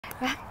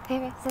rock,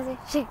 paper, scissors,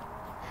 shoot.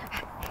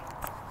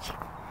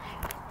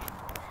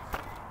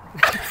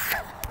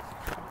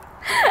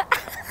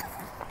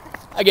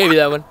 I gave you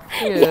that one.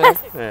 Yes.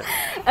 Yeah.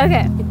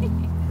 Okay.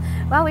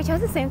 Wow, we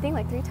chose the same thing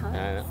like 3 times.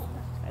 I know.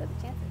 What are the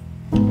chances?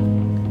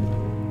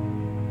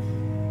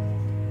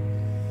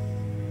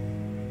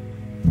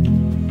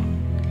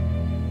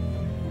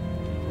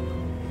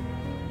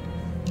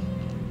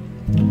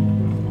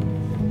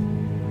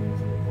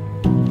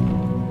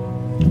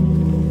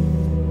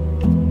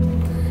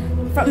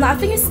 From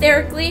laughing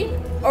hysterically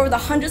over the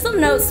hundreds of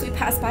notes we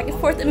passed back and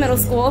forth in middle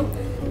school,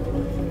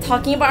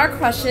 talking about our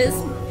crushes,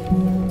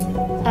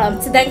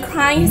 to then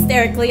crying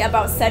hysterically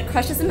about said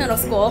crushes in middle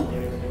school,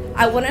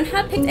 I wouldn't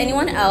have picked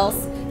anyone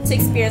else to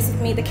experience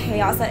with me the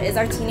chaos that is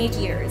our teenage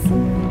years.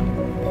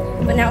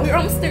 But now we're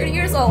almost 30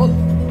 years old,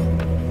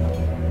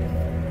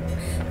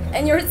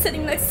 and you're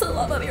sitting next to the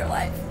love of your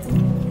life.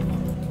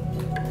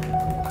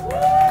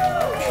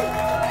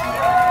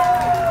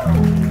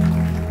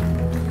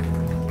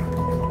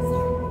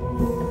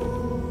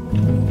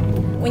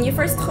 When you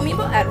first told me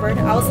about Edward,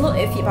 I was a little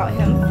iffy about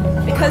him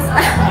because,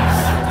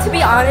 to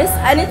be honest,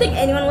 I didn't think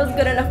anyone was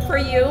good enough for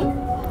you.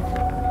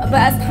 But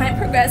as time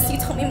progressed, you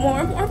told me more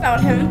and more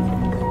about him,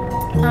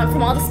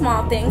 from all the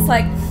small things,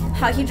 like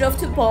how he drove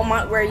to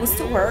Beaumont where he used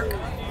to work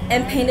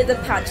and painted the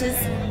patches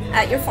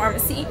at your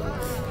pharmacy,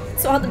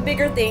 to all the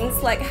bigger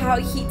things, like how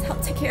he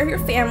helped take care of your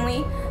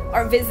family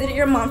or visited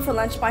your mom for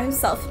lunch by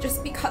himself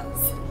just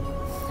because.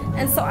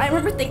 And so I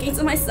remember thinking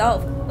to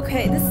myself,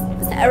 okay, this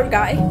Edward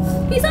guy,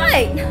 he's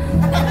right.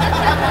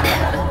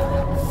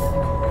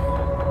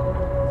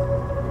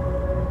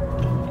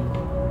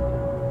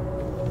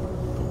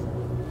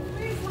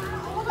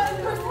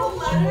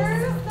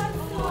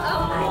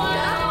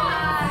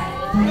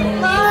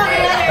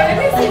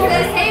 She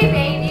says, hey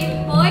baby,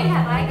 boy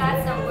have I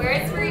got some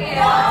words for you.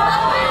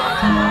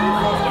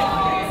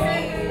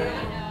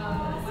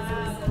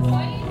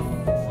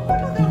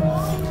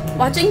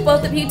 Watching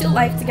both of you do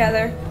life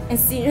together and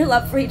seeing your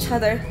love for each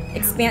other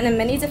expand in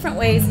many different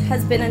ways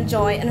has been a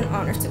joy and an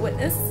honor to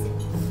witness.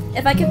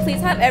 If I could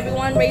please have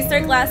everyone raise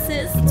their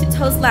glasses to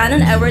toast Lan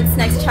and Edward's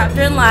next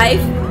chapter in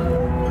life.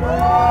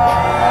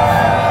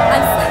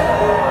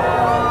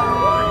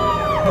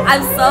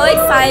 I'm so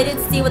excited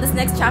to see what this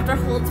next chapter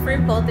holds for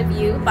both of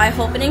you, but I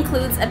hope it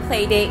includes a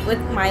play date with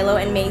Milo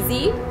and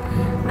Maisie.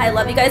 I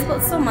love you guys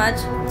both so much.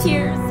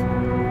 Cheers.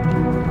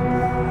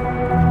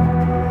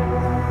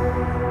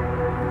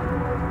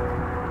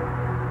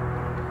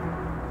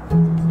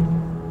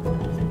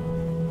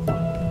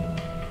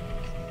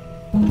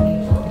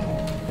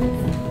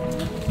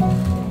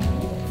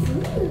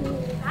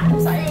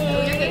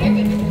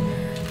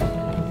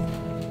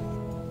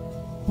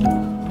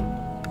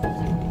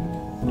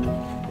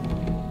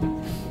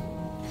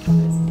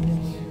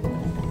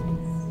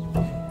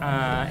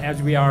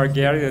 As we are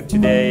gathered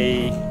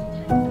today,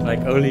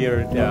 like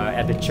earlier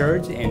at the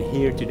church and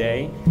here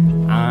today,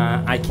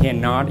 I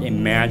cannot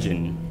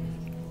imagine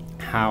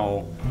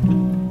how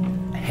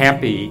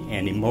happy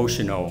and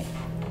emotional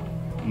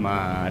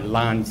my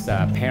Lan's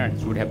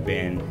parents would have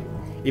been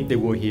if they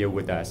were here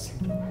with us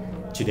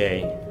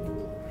today.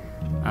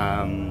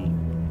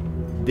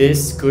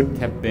 This could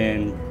have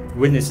been,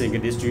 witnessing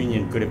this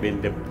union could have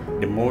been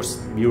the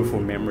most beautiful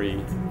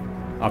memory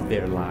of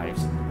their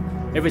lives.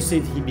 Ever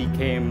since he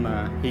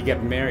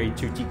got married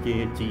to Chị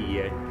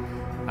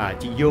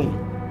Dung,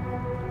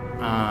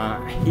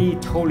 he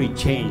totally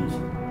changed.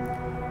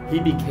 He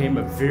became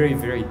a very,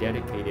 very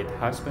dedicated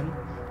husband,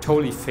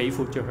 totally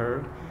faithful to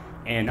her,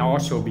 and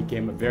also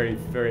became a very,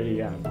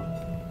 very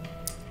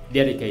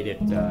dedicated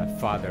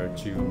father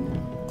to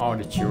all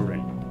the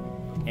children.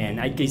 And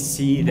I could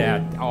see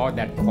that all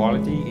that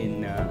quality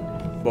in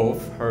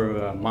both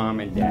her mom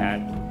and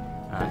dad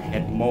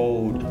had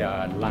molded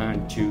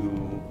Lan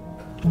to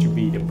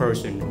be the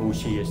person who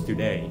she is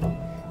today,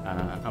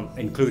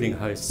 including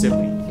her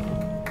siblings.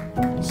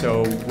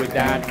 So with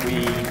that,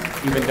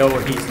 even though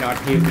he's not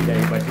here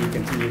today, but he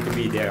continues to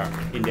be there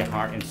in their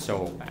heart and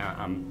soul.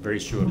 I'm very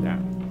sure of that.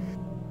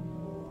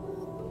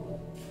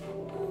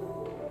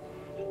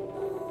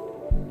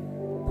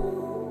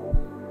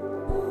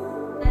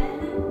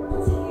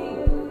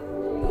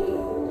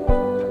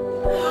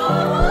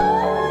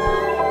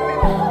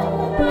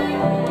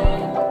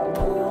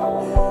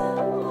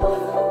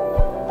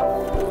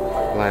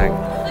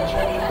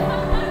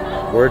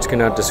 Words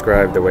cannot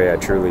describe the way I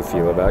truly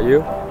feel about you,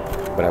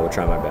 but I will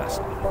try my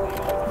best.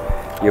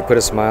 You put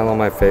a smile on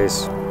my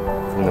face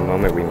from the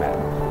moment we met.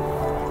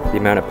 The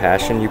amount of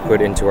passion you put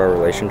into our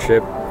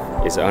relationship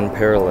is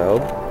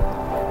unparalleled,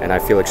 and I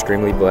feel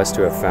extremely blessed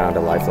to have found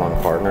a lifelong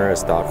partner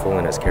as thoughtful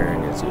and as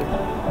caring as you.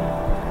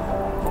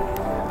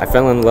 I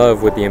fell in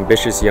love with the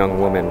ambitious young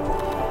woman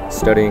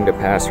studying to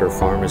pass her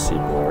pharmacy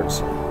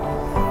boards,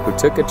 who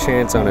took a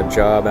chance on a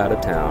job out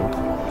of town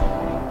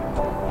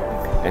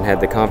and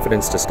had the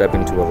confidence to step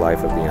into a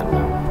life of the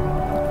unknown.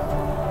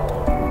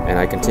 And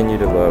I continue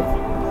to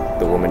love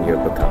the woman you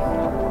have become.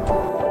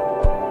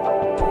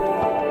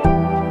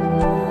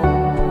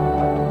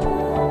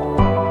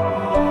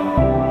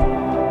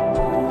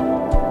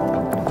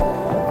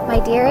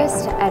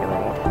 dearest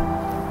Edward,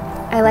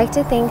 I like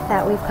to think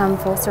that we've come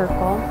full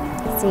circle,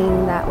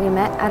 seeing that we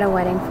met at a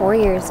wedding 4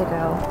 years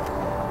ago,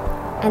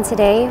 and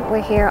today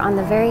we're here on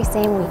the very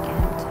same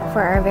weekend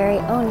for our very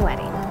own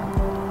wedding.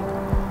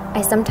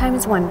 I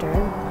sometimes wonder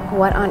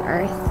what on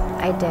earth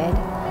I did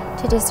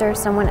to deserve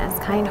someone as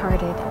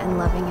kind-hearted and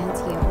loving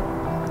as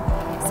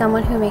you.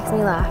 Someone who makes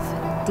me laugh,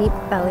 deep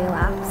belly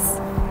laughs.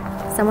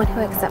 Someone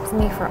who accepts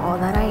me for all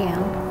that I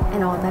am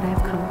and all that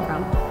I've come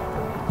from.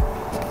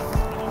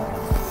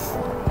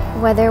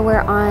 Whether we're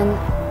on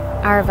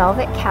our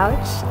velvet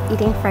couch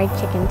eating fried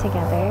chicken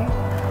together,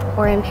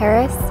 or in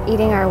Paris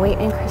eating our weight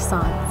in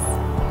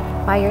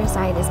croissants, by your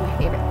side is my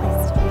favorite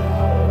place to be.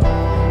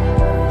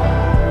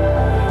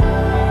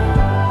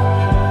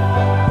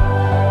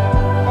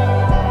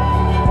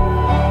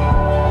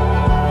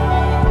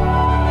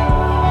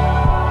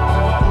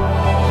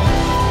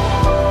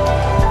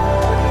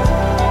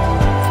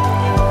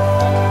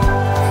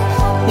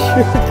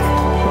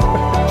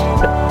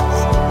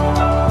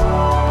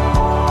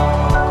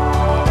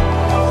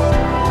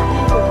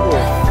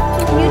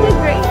 You did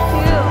great too.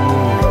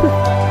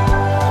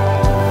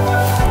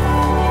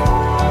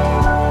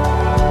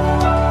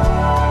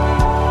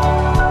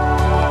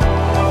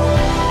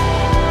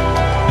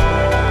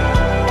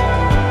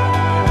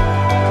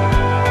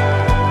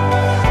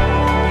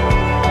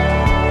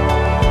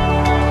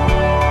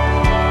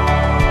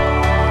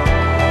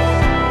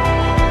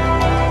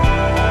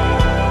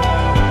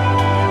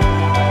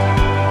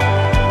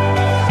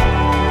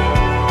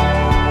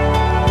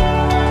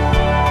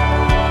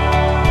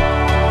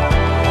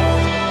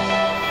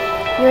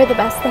 You are the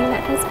best thing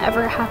that has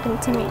ever happened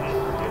to me.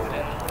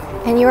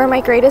 And you are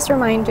my greatest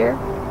reminder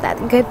that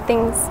good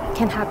things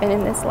can happen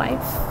in this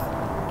life.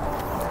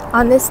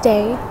 On this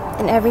day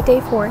and every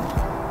day forth,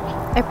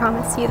 I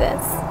promise you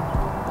this.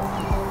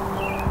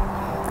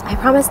 I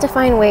promise to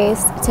find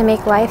ways to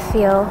make life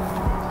feel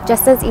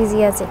just as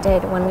easy as it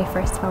did when we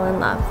first fell in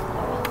love.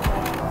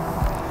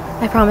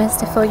 I promise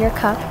to fill your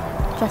cup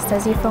just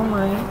as you fill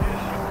mine.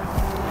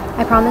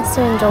 I promise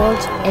to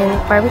indulge in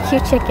barbecue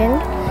chicken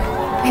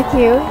with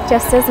you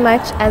just as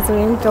much as we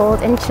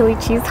indulge in chili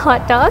cheese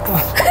hot dogs.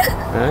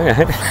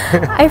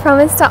 I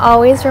promise to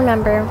always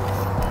remember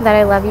that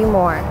I love you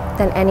more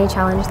than any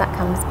challenge that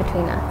comes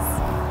between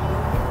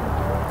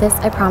us. This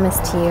I promise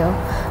to you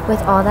with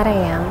all that I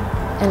am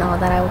and all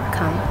that I will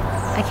become.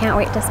 I can't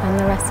wait to spend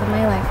the rest of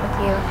my life with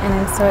you, and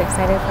I'm so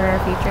excited for our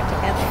future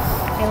together.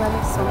 I love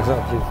you so much.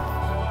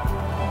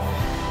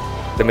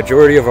 The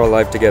majority of our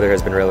life together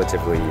has been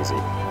relatively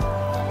easy,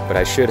 but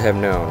I should have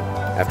known,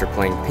 after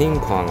playing ping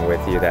pong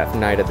with you that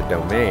night at the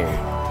Domain,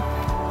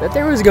 that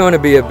there was going to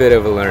be a bit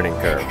of a learning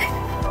curve.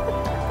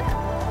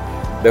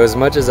 Though as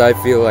much as I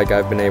feel like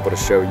I've been able to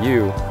show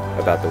you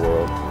about the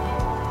world,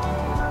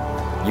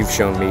 you've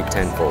shown me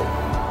tenfold.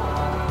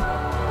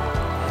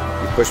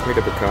 You pushed me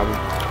to become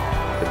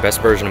the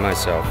best version of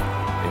myself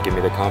and give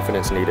me the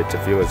confidence needed to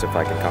feel as if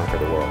I can conquer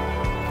the world.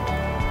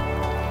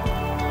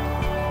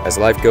 As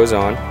life goes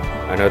on,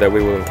 I know that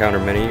we will encounter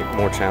many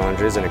more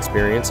challenges and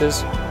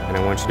experiences, and I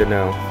want you to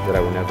know that I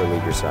will never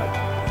leave your side.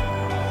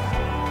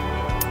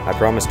 I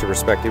promise to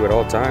respect you at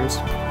all times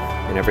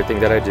in everything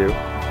that I do.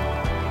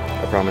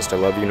 I promise to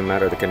love you no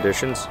matter the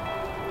conditions,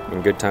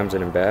 in good times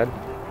and in bad,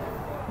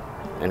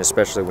 and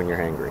especially when you're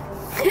hangry.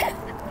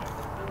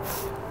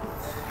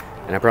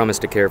 And I promise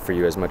to care for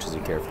you as much as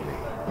you care for me.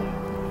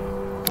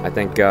 I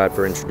thank God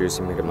for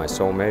introducing me to my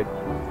soulmate,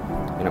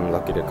 and I'm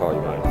lucky to call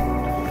you mine.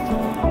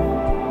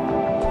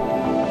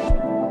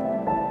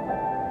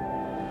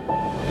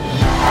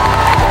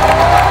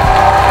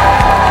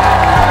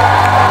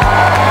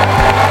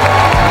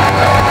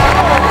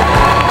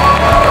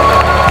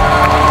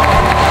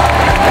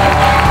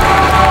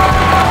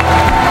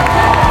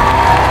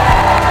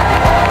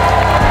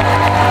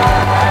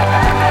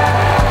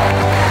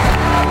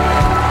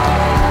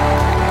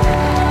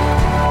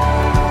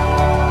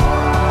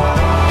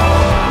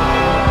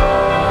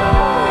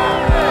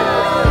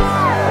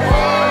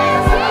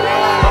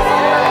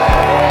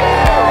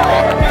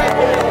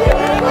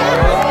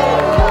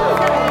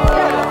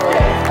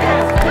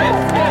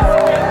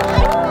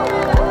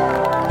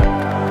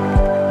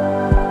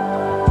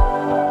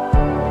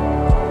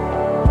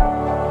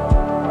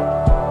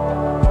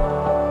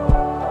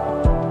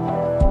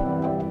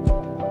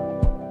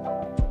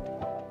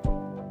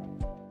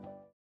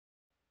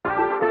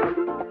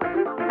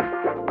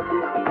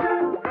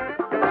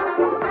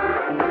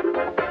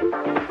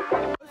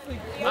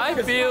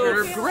 I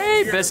feel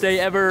great. Best day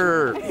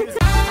ever.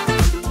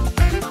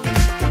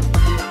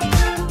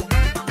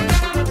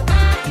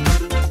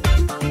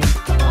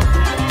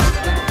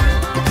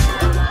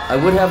 I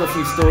would have a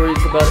few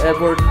stories about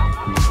Edward,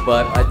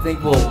 but I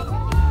think we'll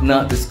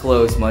not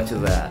disclose much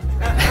of that.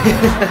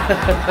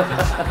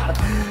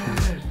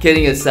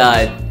 Kidding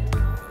aside,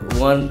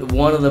 one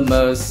of the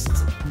most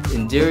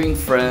endearing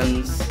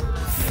friends,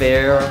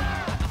 fair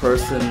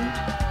person,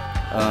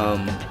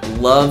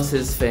 loves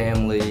his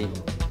family,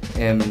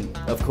 and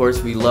of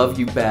course we love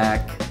you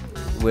back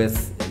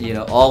with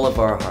all of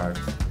our heart.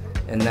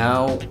 And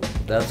now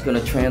that's going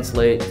to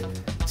translate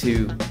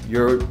to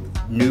your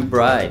new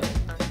bride,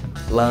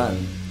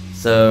 Lan.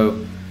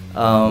 So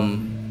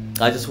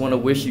I just want to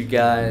wish you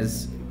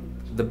guys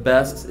the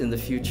best in the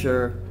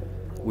future.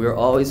 We're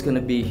always going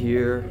to be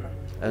here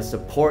as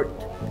support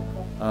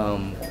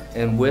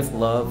and with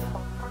love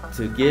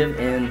to give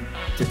and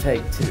to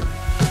take too.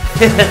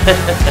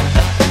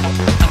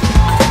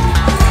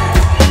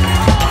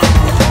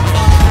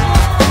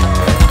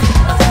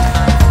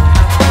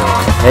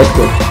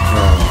 Edward,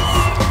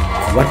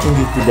 watching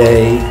you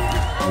today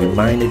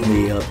reminded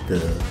me of the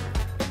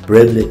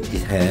privilege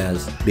it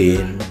has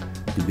been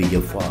to be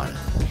your father.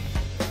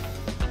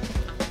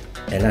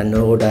 And I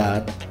know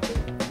that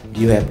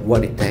you have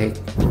what it takes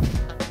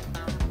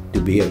to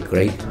be a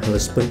great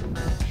husband.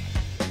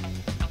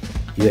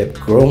 You have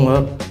grown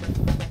up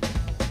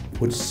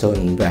with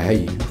certain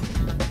value.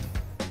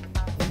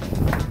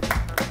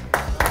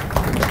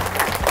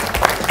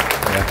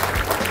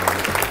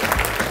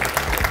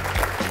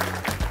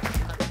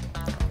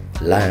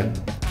 Lan,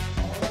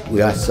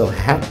 we are so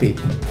happy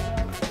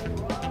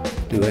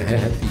to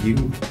have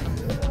you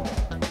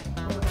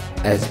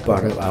as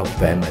part of our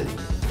family.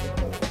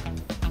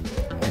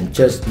 And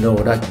just know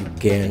that you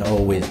can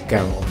always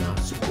count on our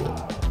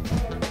support.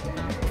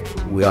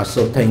 We are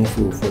so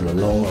thankful for the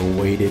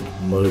long-awaited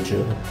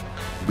merger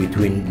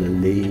between the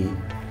Lee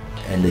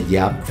and the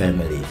Yap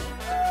families.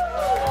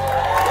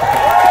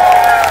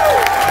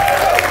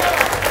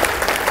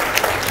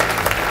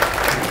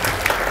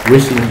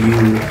 Wishing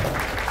you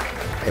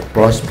a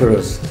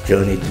prosperous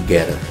journey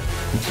together.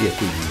 Cheers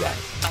to you guys.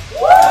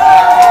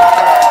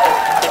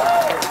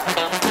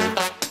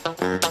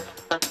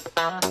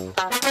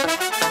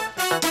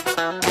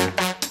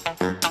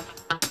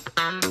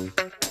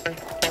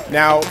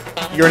 Now,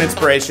 you're an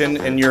inspiration,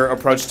 and your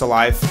approach to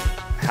life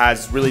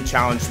has really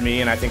challenged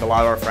me and I think a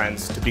lot of our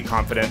friends to be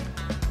confident,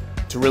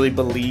 to really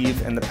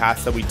believe in the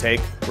path that we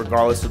take,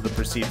 regardless of the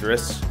perceived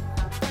risks.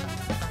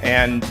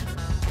 And,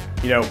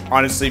 you know,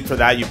 honestly, for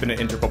that, you've been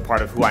an integral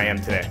part of who I am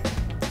today.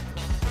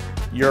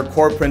 Your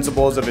core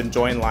principles of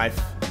enjoying life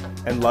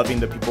and loving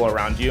the people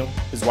around you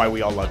is why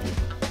we all love you.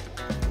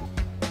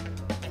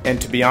 And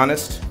to be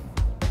honest,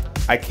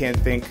 I can't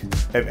think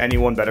of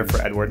anyone better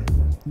for Edward.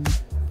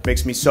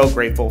 Makes me so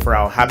grateful for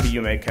how happy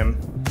you make him,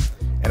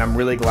 and I'm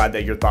really glad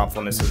that your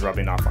thoughtfulness is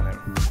rubbing off on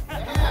him.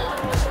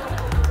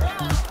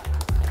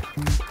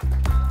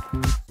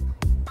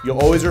 You'll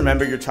always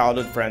remember your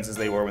childhood friends as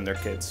they were when they're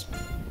kids.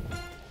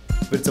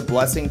 But it's a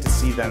blessing to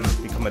see them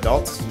become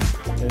adults,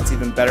 and it's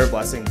even better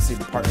blessing to see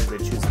the partners they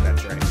choose in that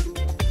journey.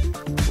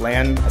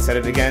 Lan, I said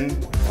it again,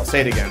 I'll say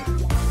it again.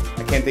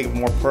 I can't think of a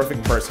more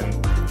perfect person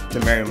to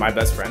marry my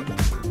best friend,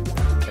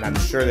 and I'm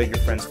sure that your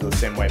friends feel the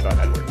same way about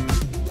Edward.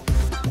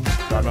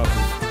 So I don't know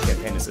whose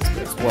champagne this is, but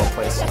it's well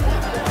placed.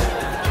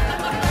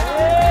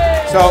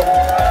 So,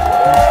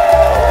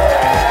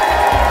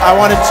 I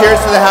want to cheers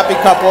to the happy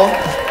couple.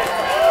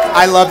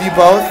 I love you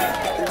both,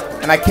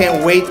 and I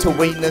can't wait to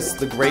witness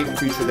the great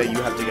future that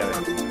you have together.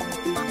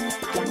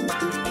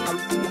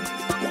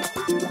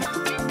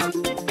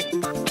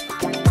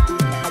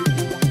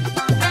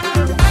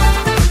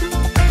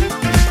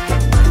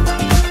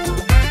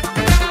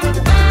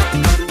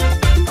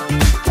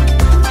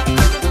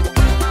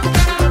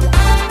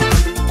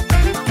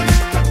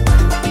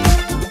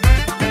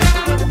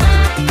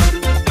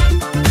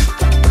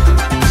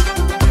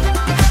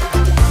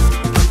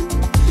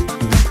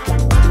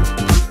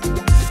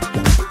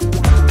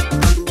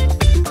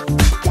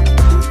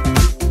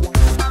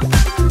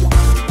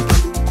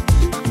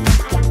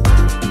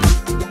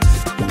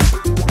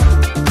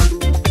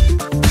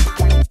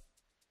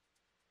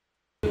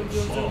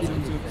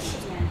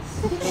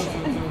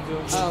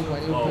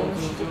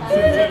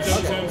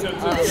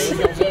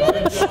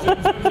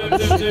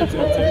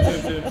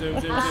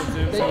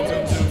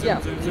 Yeah,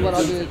 what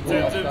I'll do is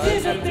we'll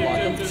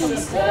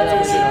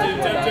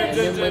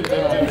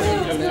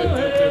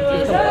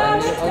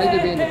I'll need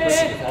to be in the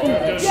first.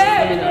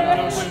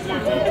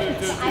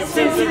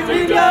 Let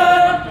me know.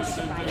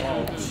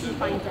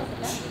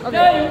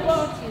 Okay.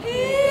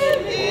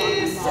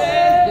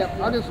 Yep,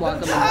 I'll just walk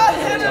them.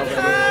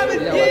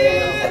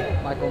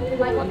 Michael,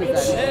 I'm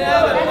just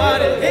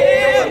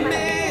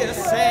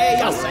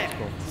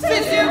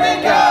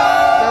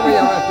that way you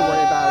don't have to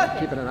worry about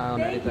keeping an eye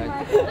on anything.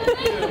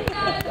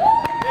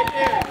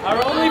 Our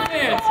only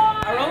fans.